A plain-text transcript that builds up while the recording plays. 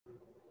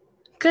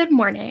Good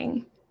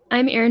morning.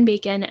 I'm Erin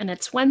Bacon, and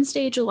it's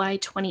Wednesday, July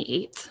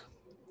 28th.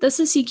 This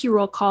is CQ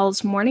Roll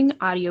Call's morning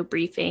audio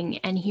briefing,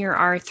 and here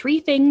are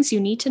 3 things you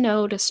need to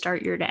know to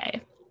start your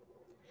day.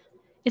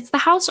 It's the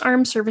House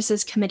Armed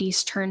Services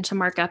Committee's turn to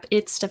mark up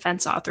its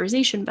defense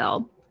authorization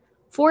bill.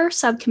 4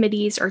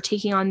 subcommittees are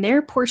taking on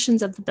their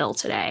portions of the bill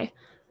today.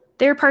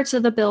 Their parts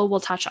of the bill will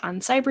touch on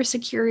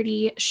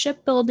cybersecurity,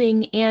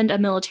 shipbuilding, and a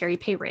military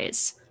pay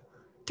raise.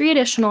 3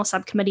 additional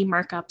subcommittee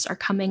markups are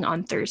coming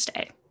on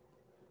Thursday.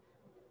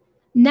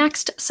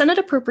 Next, Senate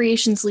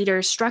appropriations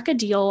leaders struck a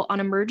deal on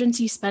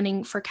emergency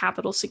spending for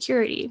Capitol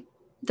security.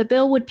 The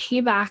bill would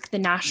pay back the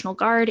National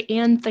Guard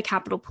and the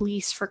Capitol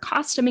Police for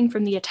costs stemming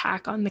from the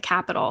attack on the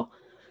Capitol.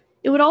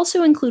 It would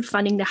also include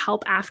funding to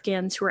help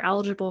Afghans who are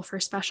eligible for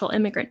special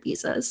immigrant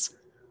visas.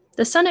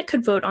 The Senate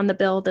could vote on the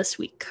bill this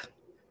week.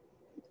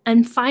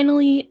 And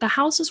finally, the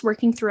House is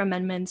working through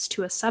amendments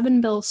to a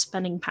 7-bill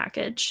spending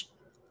package.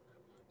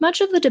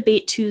 Much of the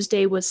debate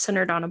Tuesday was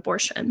centered on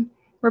abortion.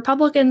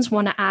 Republicans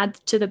want to add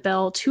to the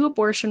bill 2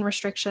 abortion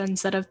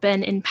restrictions that have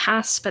been in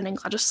past spending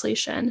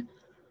legislation.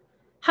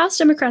 House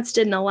Democrats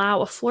didn't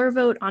allow a floor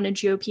vote on a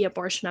GOP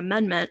abortion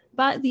amendment,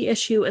 but the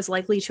issue is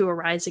likely to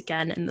arise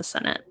again in the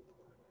Senate.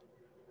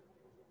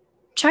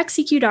 Check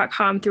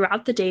CQ.com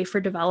throughout the day for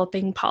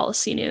developing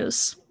policy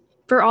news.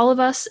 For all of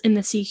us in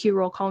the CQ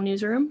Roll Call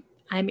newsroom,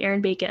 I'm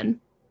Erin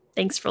Bacon.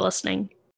 Thanks for listening.